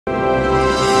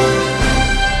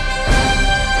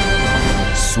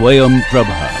Swayam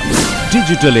Prabha.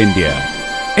 Digital India.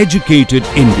 Educated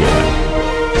India.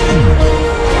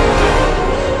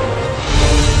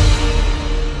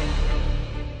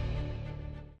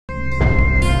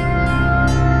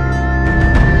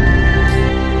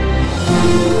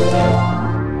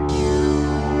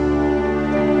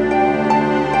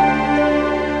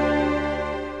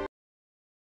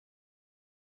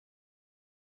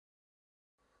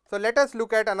 So, let us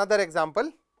look at another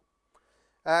example,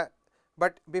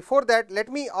 but before that let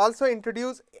me also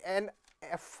introduce a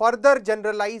further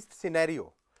generalized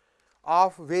scenario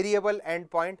of variable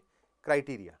endpoint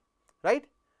criteria, right.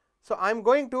 So, I am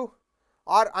going to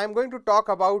talk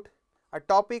about a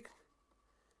topic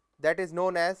that is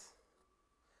known as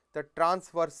the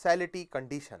transversality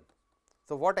condition.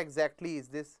 So, what exactly is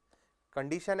this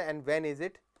condition and when is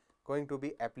it going to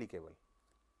be applicable?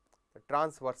 The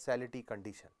transversality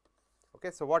condition.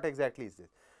 Okay, so, what exactly is this?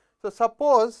 So,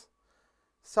 suppose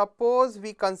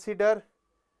we consider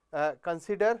an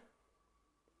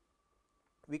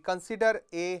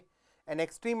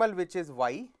extremal which is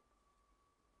y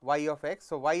of x.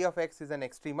 So, y of x is an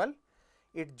extremal.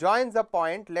 It joins a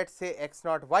point, let us say x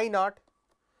naught y naught,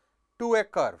 to a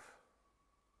curve.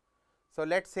 So,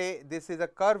 let us say this is a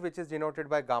curve which is denoted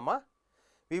by gamma.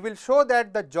 We will show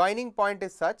that the joining point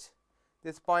is such,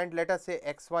 this point let us say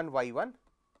x1 y1,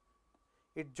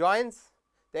 it joins,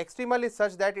 the extremal is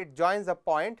such that it joins a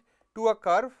point to a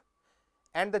curve,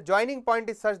 and the joining point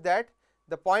is such that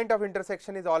the point of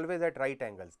intersection is always at right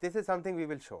angles. This is something we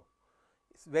will show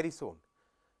very soon.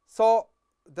 So,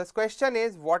 this question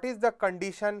is, what is the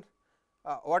condition,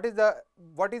 what is the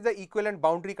equivalent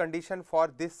boundary condition for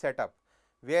this setup,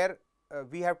 where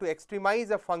we have to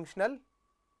extremize a functional,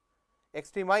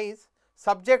 extremize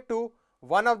subject to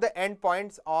one of the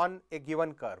endpoints on a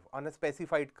given curve, on a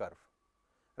specified curve,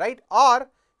 right. Or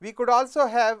we could also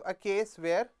have a case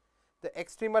where the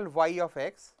extremal y of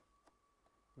x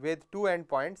with two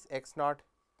endpoints x naught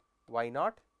y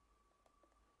naught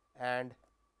and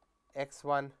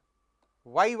x1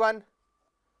 y1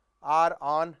 are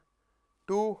on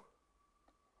two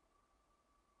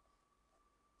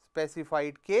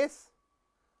specified curves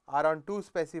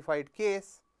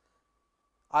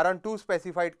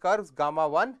gamma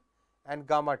 1 and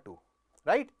gamma 2,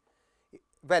 right.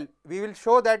 Well, we will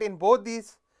show that in both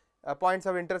these points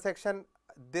of intersection,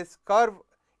 this curve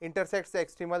intersects the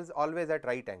extremals always at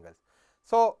right angles.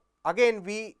 So, again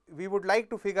we would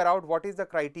like to figure out what is the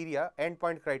criteria,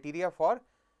 endpoint criteria for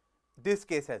this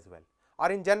case as well, or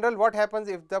in general what happens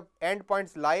if the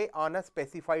endpoints lie on a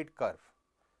specified curve,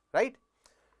 right.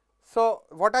 So,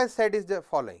 what I said is the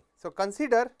following. So,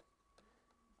 consider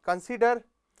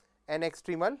an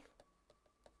extremal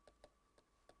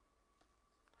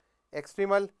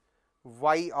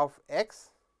y of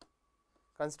x,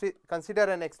 consider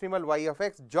an extremal y of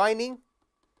x joining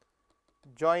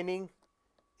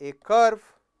a curve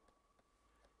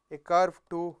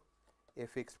to a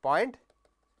fixed point,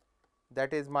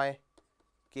 that is my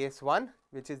case 1,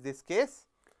 which is this case,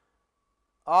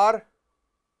 or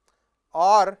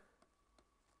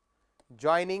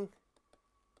joining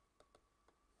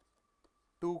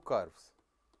two curves,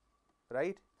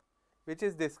 right, which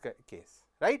is this case,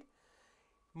 right.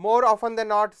 More often than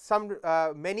not,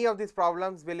 many of these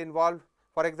problems will involve,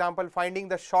 for example, finding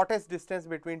the shortest distance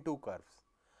between two curves,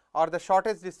 or the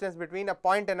shortest distance between a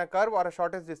point and a curve, or a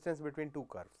shortest distance between two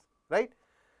curves, right.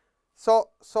 So,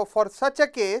 for such a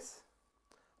case,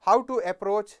 how to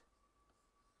approach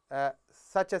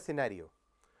such a scenario?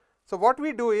 So, what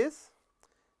we do is,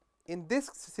 in this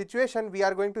situation we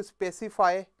are going to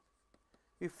specify,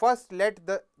 we first let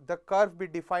the curve be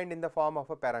defined in the form of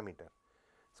a parameter.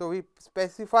 So, we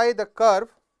specify the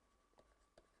curve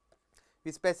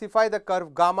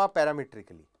gamma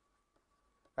parametrically,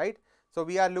 right. So,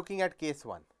 we are looking at case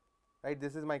 1, right,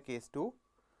 this is my case 2.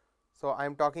 So, I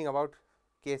am talking about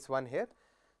case 1 here.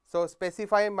 So,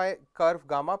 specify my curve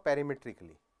gamma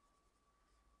parametrically,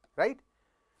 right.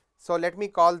 So, let me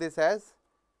call this as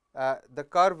the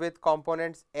curve with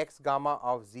components x gamma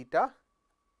of zeta,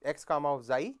 x gamma of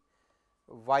xi,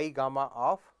 y gamma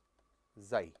of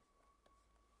xi,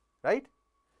 right,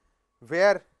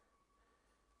 where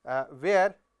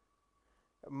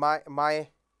my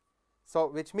so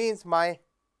which means my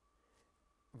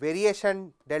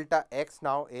variation delta x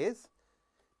now is,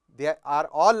 they are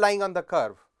all lying on the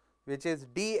curve, which is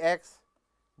dx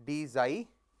d xi,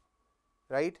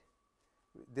 right,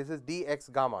 this is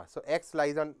dx gamma. So, x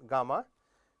lies on gamma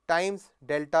times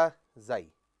delta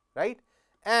xi, right,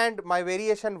 and my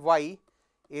variation y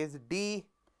is dx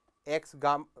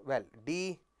gamma, well,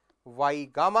 dy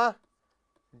gamma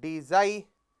d xi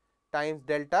times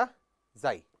delta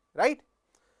xi, right.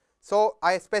 So,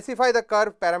 I specify the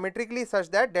curve parametrically such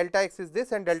that delta x is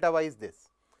this and delta y is this,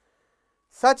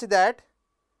 such that,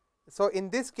 so in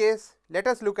this case let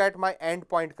us look at my end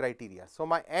point criteria. So,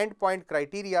 my end point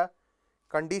criteria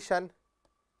condition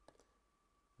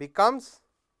becomes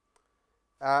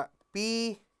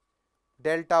p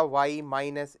delta y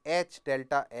minus h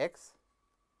delta x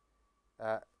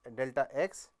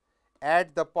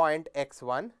at the point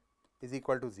x1 is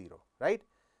equal to 0, right.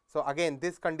 So, again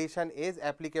this condition is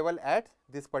applicable at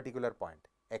this particular point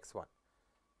x1.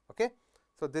 Okay.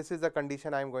 So, this is the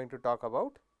condition I am going to talk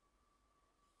about.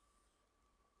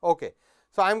 Okay.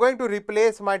 So, I am going to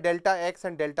replace my delta x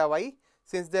and delta y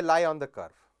since they lie on the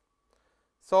curve.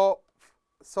 So,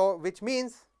 which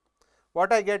means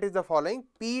what I get is the following: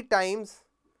 p times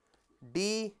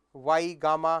d y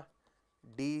gamma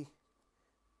d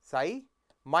psi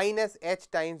minus h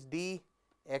times d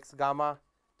x gamma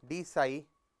d psi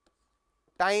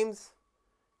times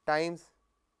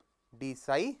d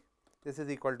psi, this is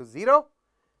equal to 0,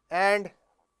 and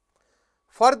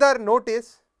further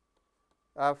notice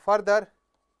further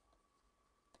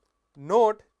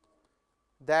note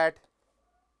that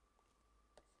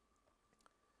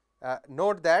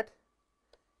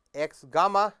x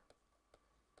gamma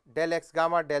del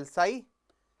psi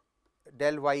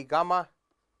del y gamma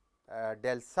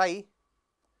del psi,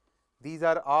 these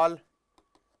are all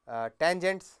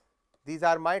tangents. These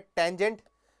are my tangent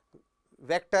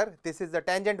vector. This is the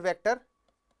tangent vector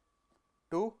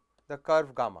to the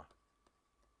curve gamma,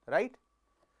 right.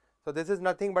 So, this is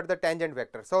nothing but the tangent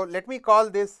vector. So, let me call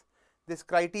this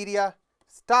criteria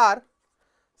star.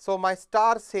 So, my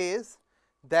star says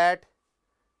that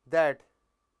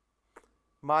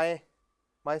my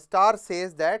star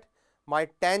says that my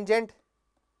tangent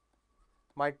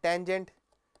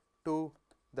to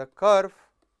the curve,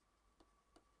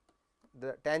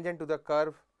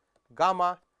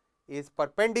 gamma is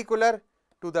perpendicular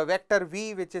to the vector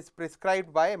v, which is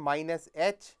prescribed by minus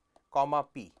h comma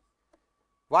p.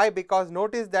 Why? Because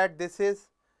notice that this is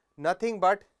nothing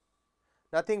but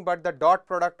the dot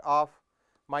product of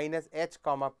minus h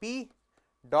comma p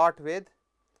dot with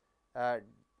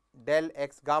del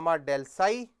x gamma del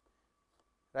psi,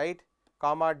 right,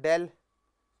 comma del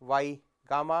y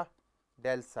gamma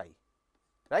del psi,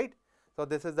 right. So,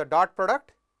 this is the dot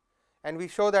product, and we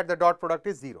show that the dot product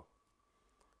is 0,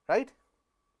 right.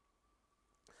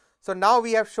 So, now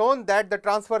we have shown that the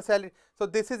transversality. So,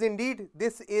 this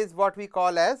is what we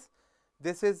call as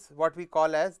the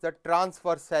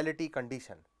transversality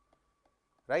condition,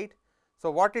 right. So,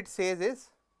 what it says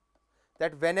is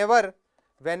that whenever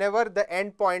the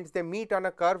endpoints they meet on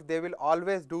a curve, they will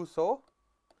always do so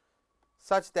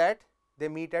such that they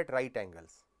meet at right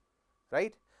angles,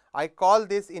 right. I call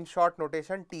this in short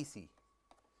notation TC.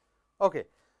 Okay.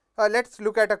 Let us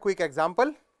look at a quick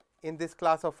example in this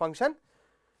class of function.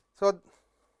 So,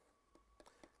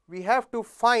 we have to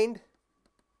find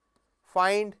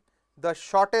the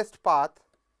shortest path,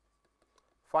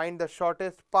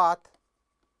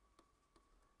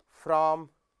 from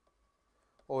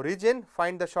origin,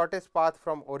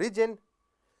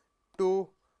 to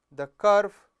the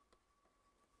curve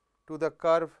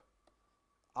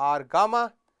r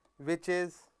gamma, which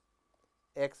is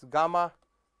x gamma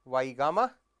y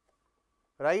gamma,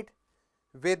 right,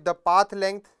 with the path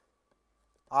length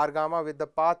r gamma with the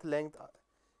path length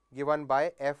given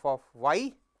by f of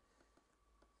y,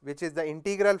 which is the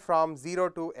integral from 0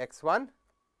 to x1,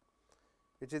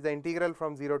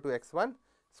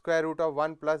 square root of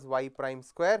 1 plus y prime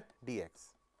square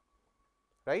dx,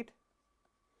 right.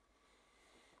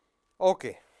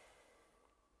 Okay.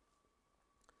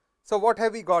 So, what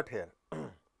have we got here?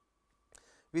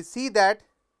 We see that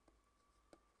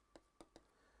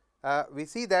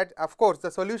of course,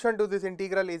 the solution to this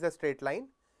integral is a straight line.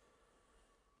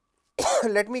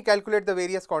 Let me calculate the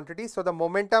various quantities. So, the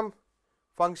momentum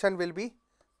function will be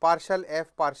partial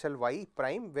f partial y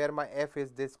prime, where my f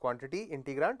is this quantity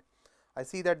integrand. I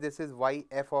see that this is y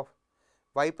f of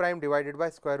y prime divided by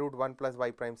square root 1 plus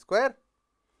y prime square,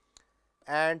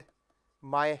 and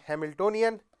my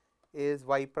Hamiltonian is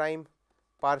y prime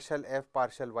partial f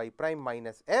partial y prime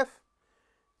minus f.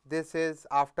 This is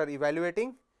after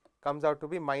evaluating comes out to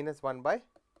be minus 1 by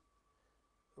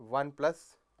 1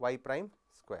 plus y prime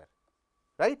square,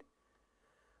 right.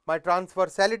 My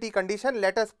transversality condition,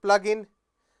 let us plug in.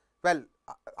 Well,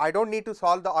 I do not need to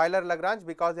solve the Euler-Lagrange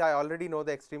because I already know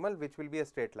the extremal, which will be a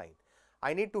straight line.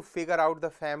 I need to figure out the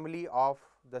family of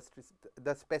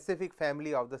the specific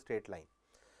family of the straight line.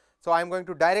 So, I am going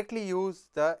to directly use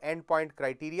the endpoint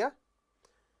criteria,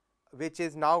 which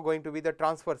is now going to be the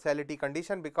transversality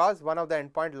condition, because one of the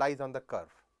endpoint lies on the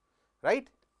curve, right.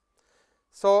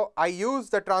 So, I use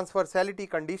the transversality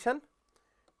condition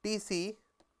TC,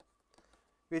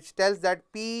 which tells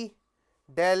that P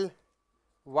del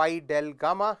y del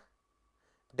gamma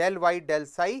del y del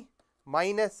psi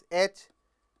minus H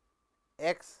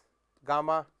x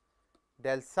gamma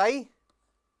del psi,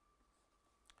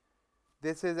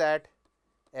 this is at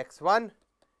x1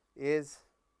 is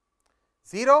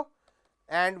 0,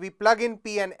 and we plug in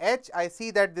P and H. I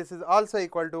see that this is also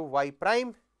equal to y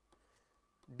prime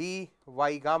d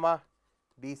y gamma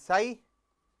d psi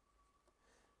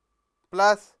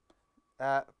plus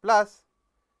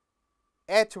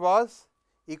H was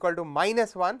equal to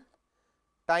minus 1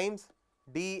 times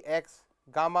dx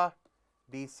gamma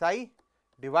d psi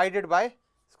divided by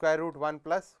square root 1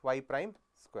 plus y prime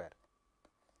square.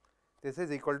 This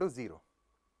is equal to 0,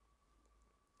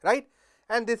 right.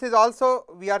 And this is also,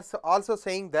 we are also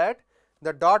saying that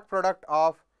the dot product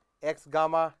of x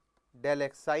gamma del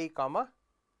x psi comma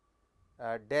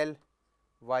del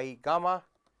y gamma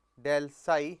del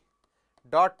psi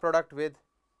dot product with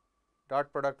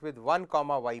 1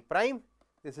 comma y prime,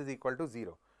 this is equal to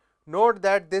 0. Note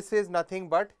that this is nothing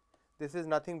but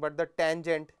the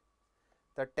tangent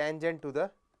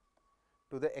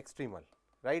to the extremal,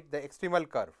 right, the extremal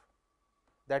curve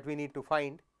that we need to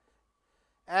find,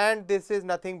 and this is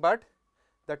nothing but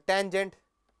the tangent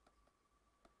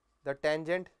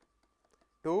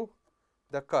to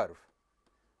the curve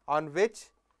on which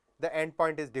the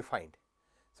endpoint is defined.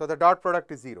 So, the dot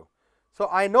product is 0. So,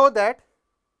 I know that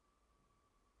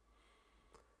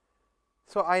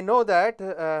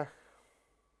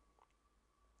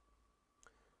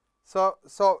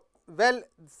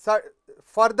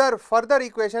further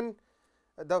equation,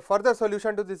 the further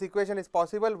solution to this equation is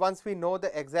possible once we know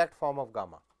the exact form of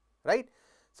gamma, right.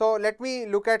 So, let me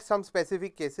look at some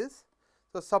specific cases.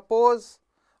 So, suppose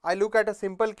I look at a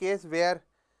simple case where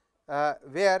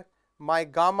my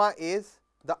gamma is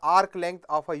the arc length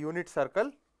of a unit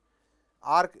circle,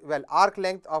 arc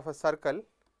length of a circle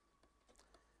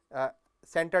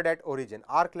centered at origin,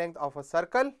 arc length of a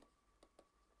circle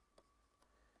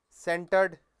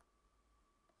centered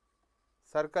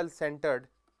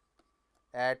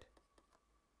at,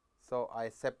 so I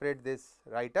separate this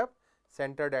right up,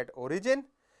 centered at origin,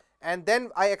 and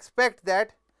then I expect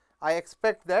that my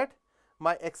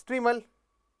extremal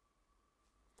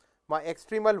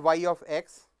y of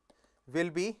x will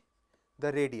be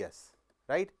the radius,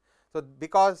 right. So,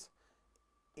 because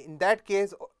in that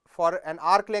case for an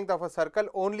arc length of a circle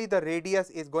only the radius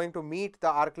is going to meet the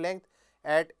arc length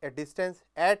at a distance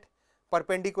at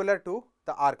perpendicular to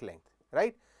the arc length,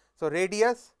 right. So,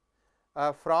 radius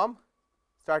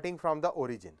starting from the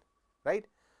origin, right.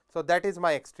 So, that is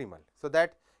my extremal. So,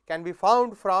 that can be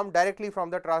found directly from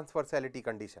the transversality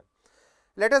condition.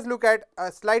 Let us look at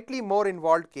a slightly more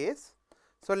involved case.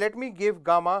 So, let me give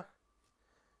gamma.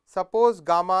 Suppose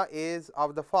gamma is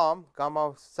of the form, gamma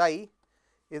of psi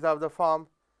is of the form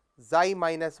xi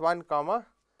minus 1 comma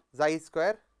xi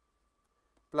square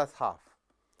plus half,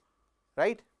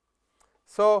 right.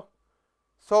 So,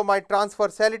 my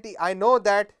transversality, I know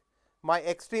that my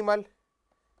extremal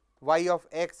y of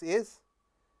x is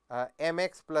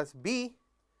mx plus b.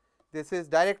 This is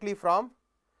directly from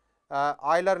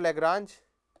Euler-Lagrange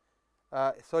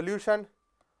solution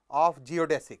of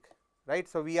geodesic, right.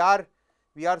 So, we are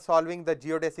solving the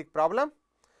geodesic problem.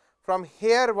 From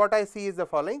here what I see is the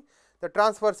following: the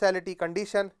transversality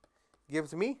condition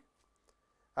gives me,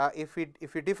 if we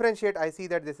differentiate, I see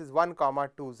that this is 1 comma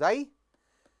 2 xi.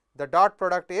 The dot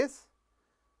product is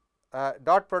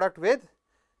dot product with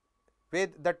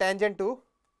the tangent to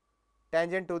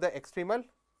the extremal,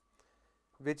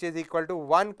 which is equal to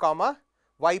 1 comma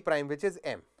y prime, which is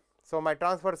m. So, my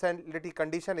transversality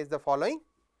condition is the following,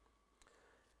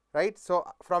 right. So,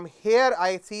 from here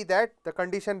I see that the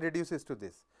condition reduces to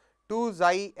this 2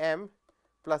 xi m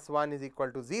plus 1 is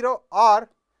equal to 0, or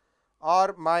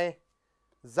my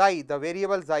xi, the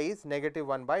variable xi is negative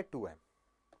 1 by 2 m.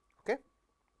 Okay.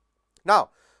 Now,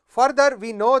 further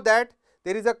we know that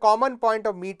there is a common point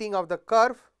of meeting of the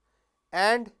curve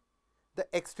and the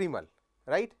extremal,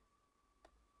 right.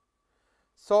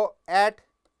 So, at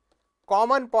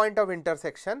common point of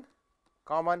intersection,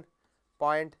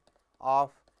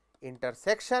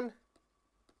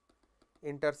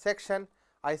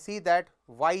 I see that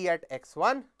y at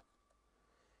x1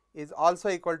 is also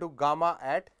equal to gamma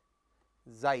at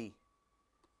xi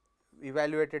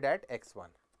evaluated at x1,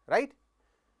 right.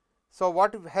 So,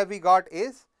 what have we got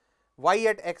is y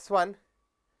at x1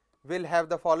 will have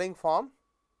the following form.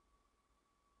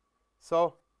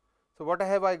 So, what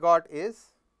have I got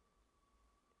is,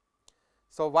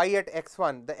 so y at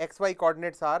x1, the xy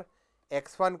coordinates are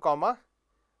x1 comma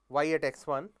y at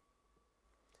x1.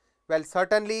 Well,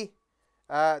 certainly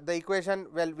the equation,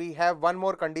 well, we have one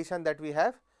more condition that we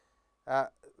have.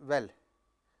 Well,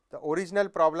 the original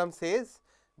problem says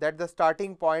that the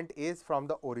starting point is from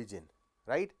the origin,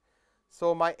 right.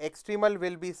 So, my extremal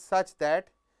will be such that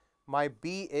my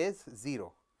b is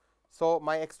 0. So,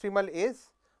 my extremal is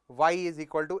y is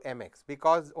equal to mx,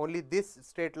 because only this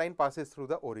straight line passes through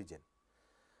the origin.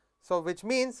 So, which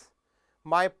means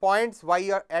my points y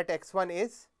at x1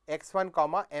 is x1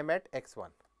 comma m at x1,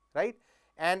 right.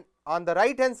 And on the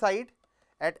right hand side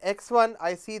at x1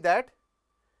 I see that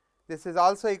this is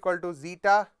also equal to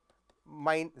zeta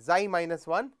xi minus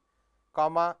 1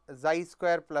 comma xi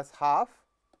square plus half,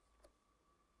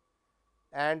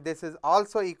 and this is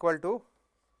also equal to,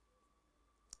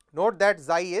 note that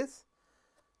xi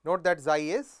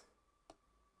is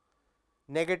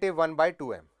negative 1 by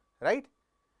 2m, right.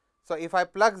 So, if I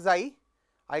plug xi,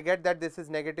 I get that this is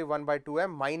negative 1 by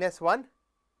 2m minus 1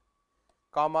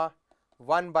 comma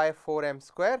 1 by 4m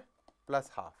square plus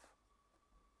half,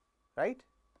 right.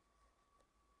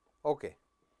 Okay.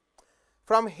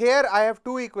 From here I have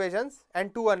two equations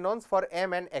and two unknowns for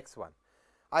m and x1.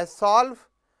 I solve,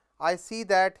 I see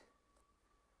that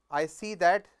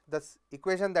the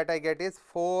equation that I get is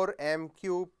 4m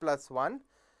cube plus 1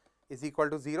 is equal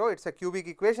to 0. It is a cubic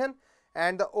equation,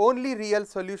 and the only real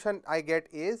solution I get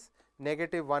is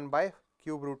negative 1 by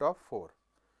cube root of 4.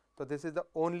 So, this is the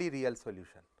only real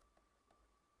solution,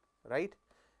 right.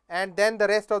 And then the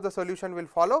rest of the solution will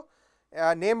follow,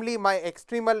 namely my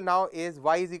extremal now is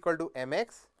y is equal to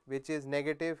mx, which is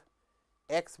negative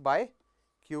x by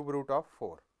cube root of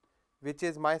 4, which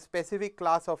is my specific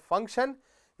class of function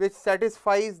which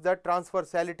satisfies the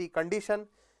transversality condition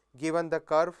given the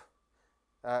curve,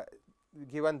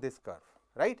 given this curve,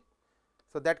 right.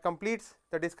 So, that completes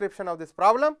the description of this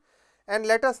problem, and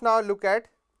let us now look at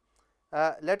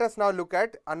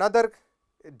another,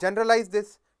 generalize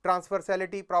this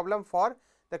transversality problem for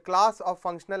the class of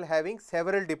functional having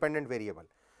several dependent variable.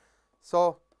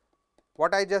 So,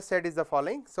 what I just said is the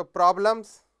following. So,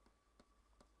 problems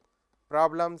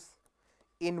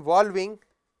involving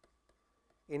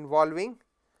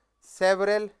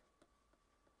several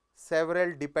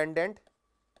dependent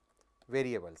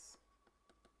variables,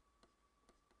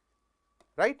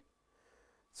 right.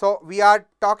 So, we are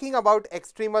talking about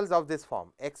extremals of this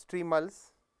form.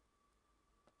 Extremals,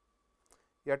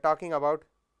 we are talking about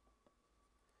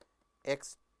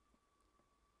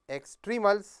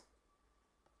extremals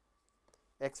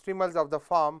of the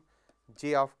form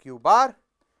j of q bar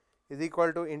is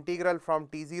equal to integral from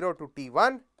t0 to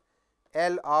t1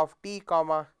 L of t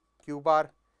comma q bar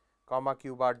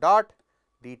dot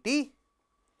dt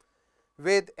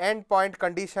with endpoint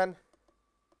condition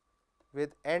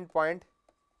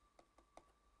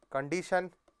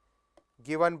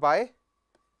given by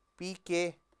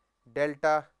pk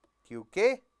delta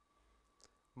qk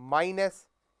minus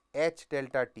h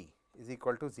delta t is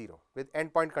equal to 0 with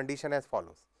endpoint condition as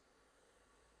follows.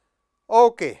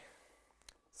 Okay.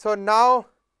 So, now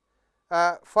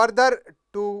further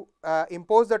to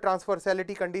impose the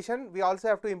transversality condition, we also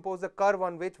have to impose the curve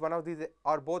on which one of these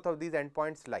or both of these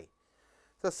endpoints lie.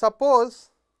 So, suppose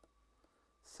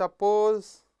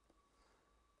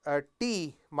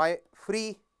t, my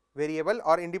free variable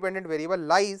or independent variable,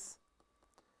 lies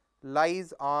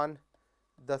on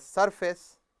the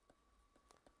surface,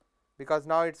 because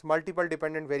now it is multiple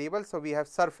dependent variables. So, we have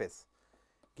surface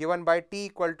given by t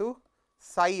equal to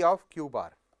psi of q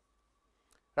bar,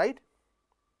 right.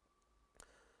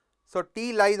 So,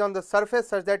 t lies on the surface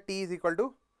such that t is equal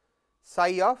to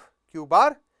psi of q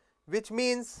bar, which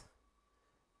means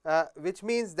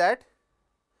that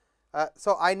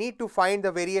so I need to find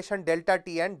the variation delta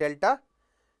t and delta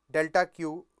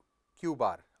q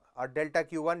bar or delta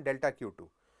q1 delta q2.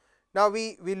 Now,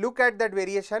 we look at that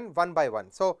variation one by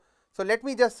one. So, let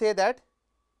me just say that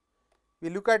we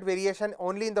look at variation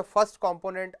only in the first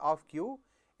component of q,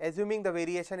 assuming the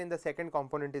variation in the second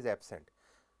component is absent.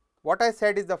 What I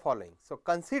said is the following. So,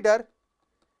 consider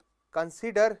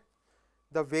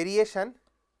the variation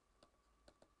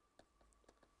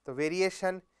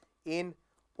in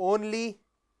only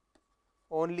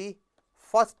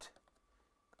first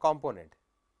component,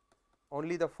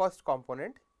 only the first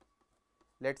component,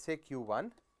 let us say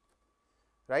q1,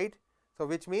 right. So,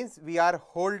 which means we are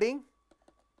holding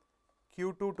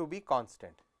q2 to be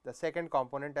constant, the second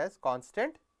component as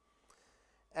constant,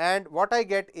 and what I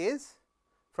get is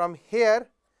from here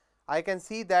I can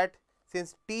see that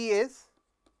since t is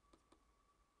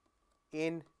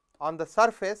on the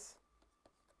surface,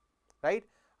 right,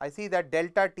 I see that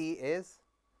delta t is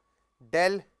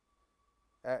del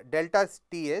delta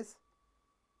t is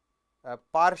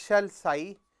partial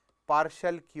psi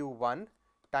partial q1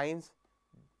 times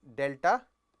delta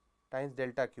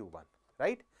q1,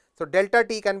 right. So, delta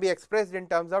t can be expressed in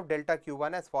terms of delta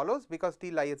q1 as follows, because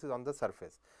t lies on the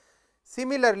surface.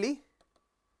 Similarly,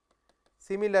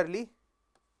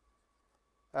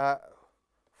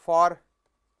 for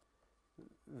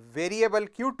variable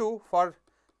q2, for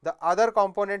the other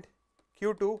component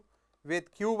q2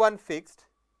 with q1 fixed,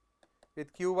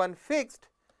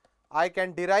 I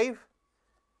can derive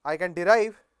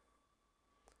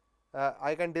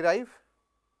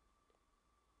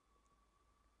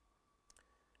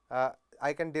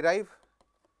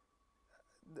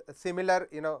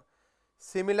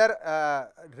similar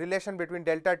relation between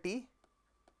delta t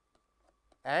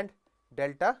and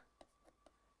delta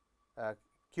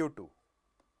q2.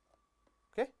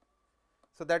 Okay.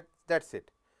 So, that's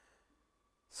it.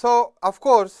 So, of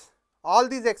course, all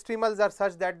these extremals are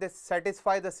such that they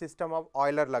satisfy the system of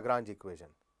Euler-Lagrange equation,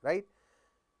 right.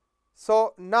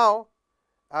 So, now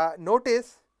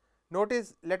notice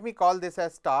let me call this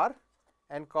as star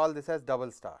and call this as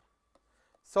double star.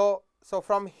 So,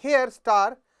 from here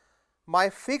star, my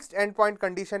fixed endpoint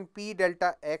condition P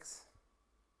delta x,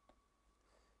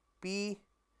 P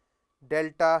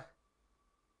delta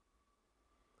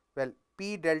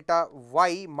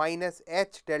y minus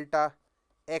h delta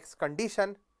x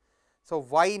condition. So,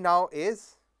 y now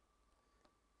is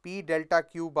P delta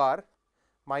q bar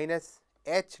minus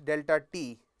h delta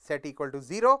t set equal to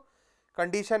 0.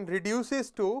 Condition reduces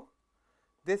to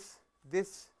this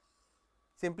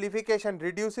simplification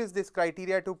reduces this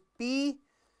criteria to P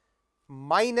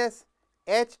minus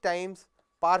h times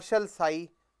partial psi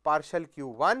partial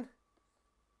q1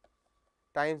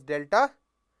 times delta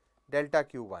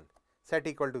q1 set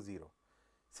equal to 0.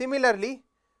 Similarly,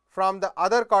 from the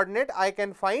other coordinate I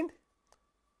can find,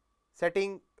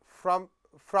 setting from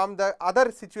the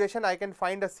other situation I can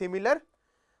find a similar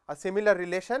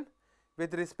relation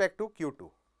with respect to q2,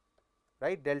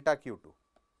 right, delta q2.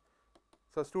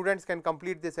 So, students can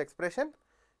complete this expression,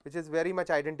 which is very much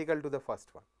identical to the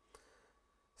first one.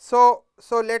 So,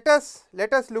 let us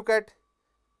look at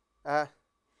an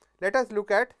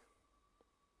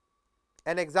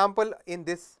example in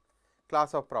this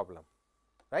class of problem,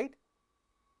 right.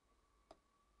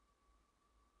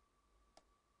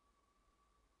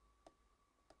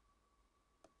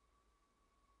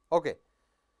 Okay.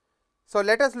 So,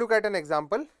 let us look at an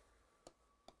example.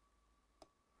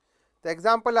 The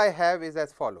example I have is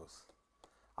as follows.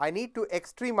 I need to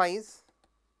extremize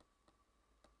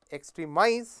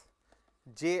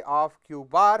j of q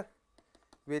bar,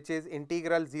 which is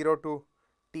integral 0 to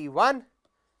t1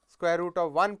 square root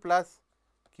of 1 plus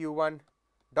q1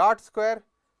 dot square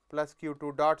plus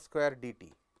q2 dot square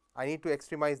dt. I need to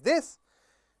extremize this,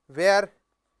 where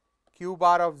q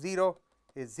bar of 0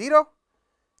 is 0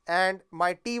 and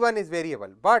my t1 is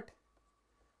variable, but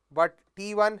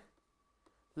t1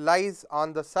 lies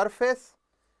on the surface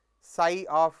psi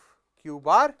of q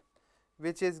bar,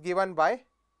 which is given by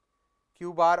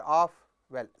q bar of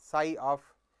psi of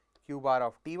q bar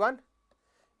of t1,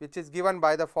 which is given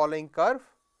by the following curve,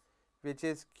 which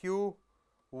is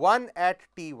q1 at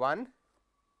t1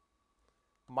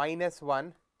 minus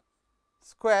 1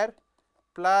 square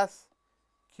plus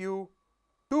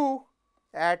q2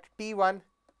 at t1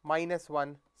 minus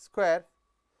 1 square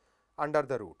under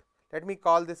the root. Let me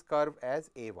call this curve as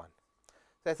A1.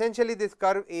 So, essentially this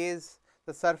curve is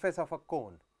the surface of a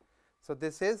cone. So,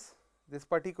 this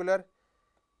particular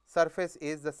surface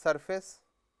is the surface,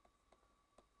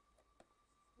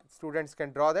 students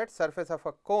can draw that surface of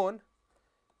a cone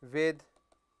with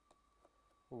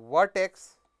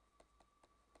vertex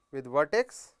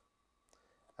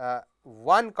 1,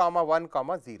 1,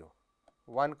 0,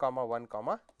 1,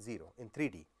 1, 0 in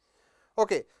 3D.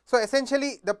 Okay. So,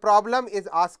 essentially the problem is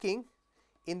asking,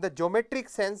 in the geometric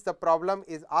sense, the problem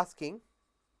is asking,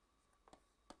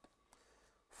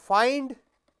 find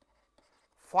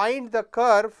the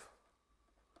curve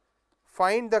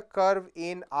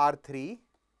in R3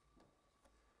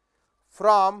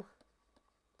 from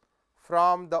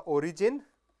the origin,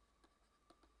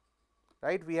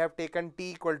 right. We have taken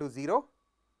t equal to 0,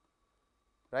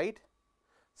 right.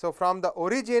 So, from the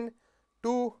origin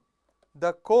to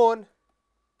the cone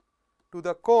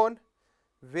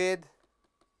with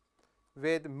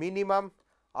minimum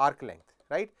arc length,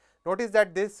 right. Notice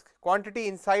that this quantity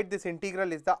inside this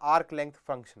integral is the arc length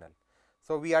functional.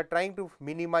 So, we are trying to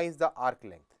minimize the arc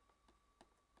length.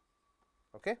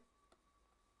 Okay.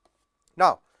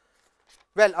 Now,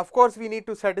 well, of course, we need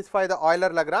to satisfy the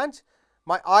Euler-Lagrange.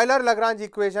 My Euler-Lagrange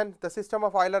equation, the system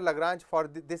of Euler-Lagrange for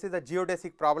this is a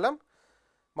geodesic problem.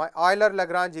 my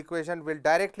Euler-Lagrange equation will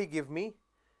directly give me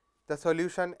the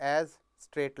solution as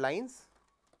straight lines.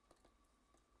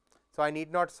 So, I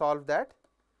need not solve that.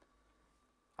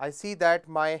 I see that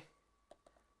my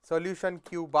solution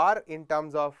q bar in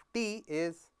terms of t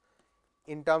is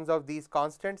in terms of these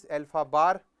constants alpha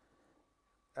bar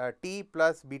t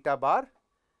plus beta bar,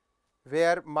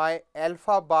 where my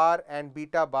alpha bar and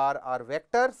beta bar are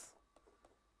vectors,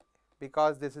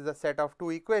 because this is a set of two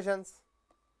equations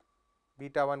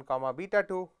beta 1 comma beta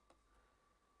 2,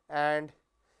 and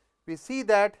we see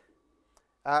that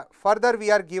further we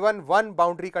are given one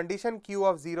boundary condition q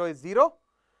of 0 is 0.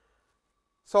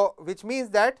 So, which means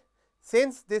that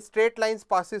since this straight lines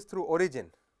passes through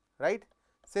origin, right,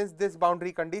 since this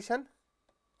boundary condition,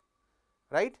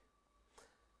 right,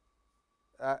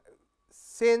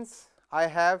 since I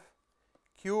have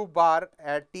q bar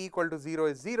at t equal to 0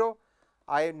 is 0,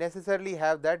 I necessarily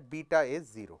have that beta is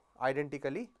 0,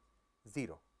 identically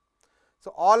 0.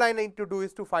 So, all I need to do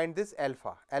is to find this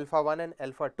alpha 1 and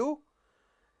alpha 2.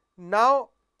 Now,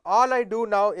 all I do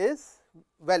now is,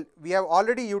 well, we have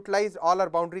already utilized all our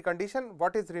boundary condition.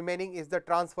 What is remaining is the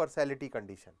transversality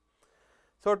condition.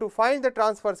 So, to find the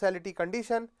transversality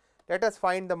condition, let us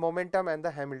find the momentum and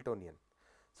the Hamiltonian.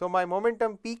 So, my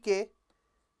momentum pk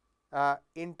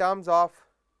in terms of,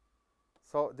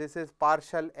 so this is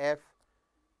partial f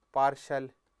partial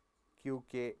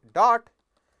qk dot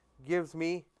gives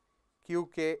me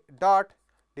qk dot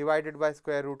divided by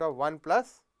square root of 1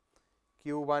 plus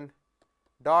q1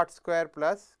 dot square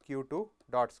plus q2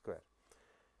 dot square,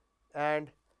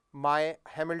 and my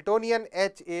Hamiltonian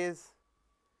h is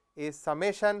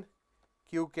summation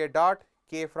qk dot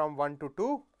k from 1 to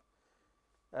 2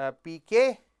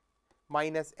 pk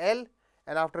minus L,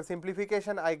 and after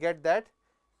simplification I get that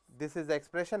this is the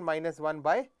expression minus 1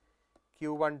 by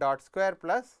q1 dot square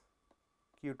plus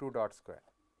q2 dot square,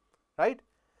 right.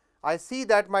 I see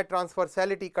that my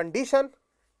transversality condition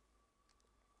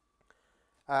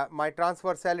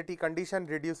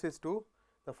reduces to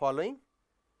the following.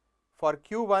 For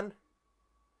q1,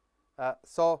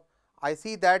 so I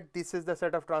see that this is the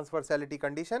set of transversality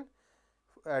condition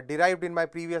derived in my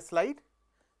previous slide.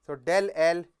 So, del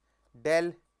L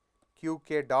del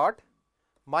qk dot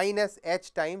minus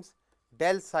h times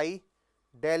del psi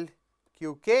del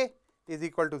qk is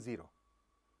equal to 0,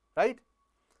 right.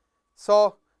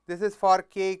 So, this is for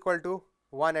k equal to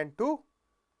 1 and 2,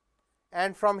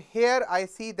 and from here I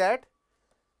see that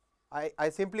I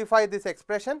simplify this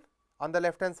expression on the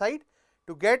left hand side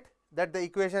to get that the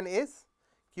equation is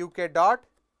qk dot,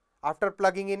 after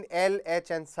plugging in L,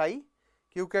 h and psi,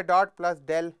 qk dot plus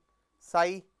del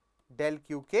psi del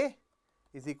qk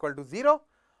is equal to 0.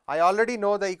 I already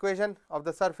know the equation of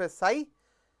the surface psi,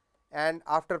 and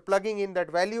after plugging in that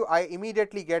value I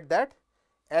immediately get that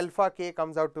alpha k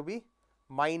comes out to be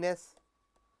minus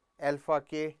alpha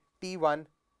k T1.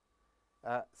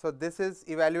 So, this is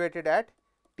evaluated at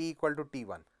t equal to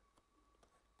T1.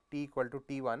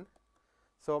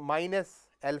 So, minus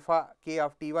alpha k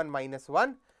of T1 minus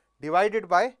 1 divided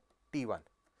by T1.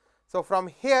 So, from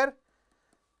here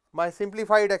my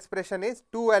simplified expression is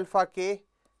 2 alpha k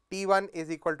T1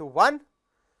 is equal to 1,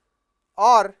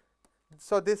 or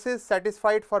so this is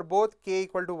satisfied for both k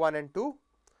equal to 1 and 2,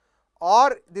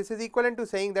 or this is equivalent to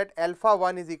saying that alpha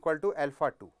 1 is equal to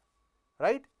alpha 2,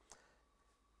 right.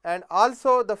 And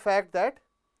also the fact that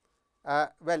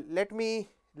well, let me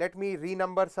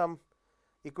renumber some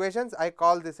equations. I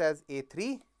call this as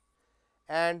A3,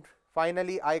 and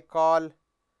finally I call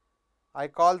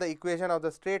the equation of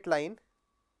the straight line,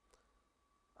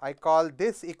 I call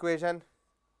this equation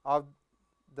of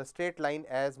the straight line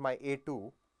as my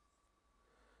A2.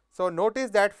 So,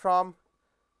 notice that from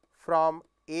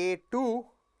A2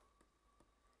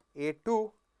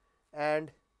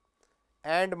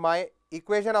 and my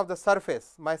equation of the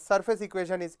surface, my surface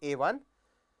equation is A1.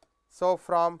 So,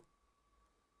 from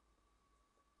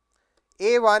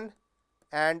A1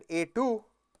 and A2,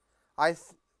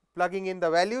 plugging in the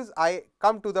values, I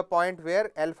come to the point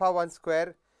where alpha 1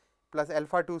 square plus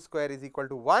alpha 2 square is equal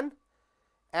to 1,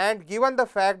 and given the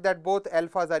fact that both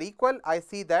alphas are equal, I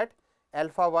see that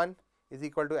alpha 1 is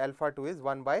equal to alpha 2 is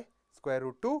 1 by square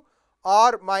root 2,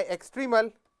 or my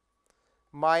extremal,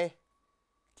 my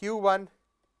q1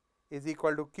 is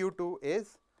equal to q2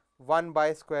 is 1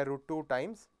 by square root 2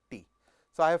 times t.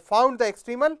 So, I have found the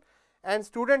extremal, and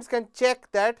students can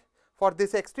check that for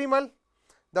this extremal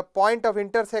the point of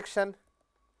intersection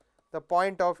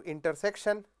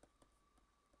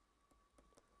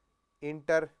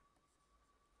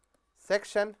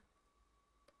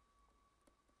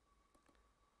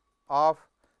of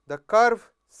the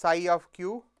curve psi of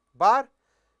q bar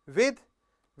with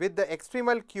with the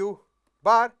extremal q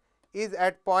bar is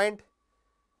at point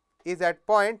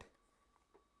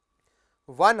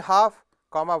 1/2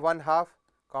 comma 1/2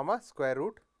 comma square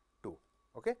root 2.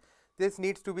 Okay. This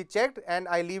needs to be checked, and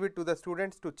I leave it to the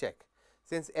students to check,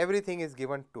 since everything is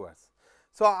given to us.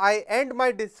 So, I end my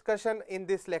discussion in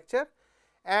this lecture,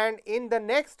 and in the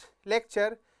next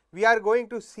lecture we are going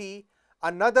to see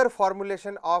another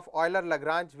formulation of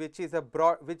Euler-Lagrange, which is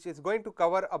going to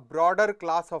cover a broader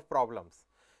class of problems,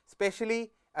 especially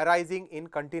arising in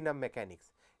continuum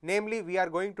mechanics. Namely, we are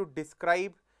going to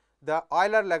describe the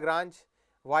Euler-Lagrange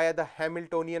via the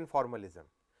Hamiltonian formalism.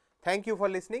 Thank you for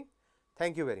listening.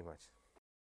 Thank you very much.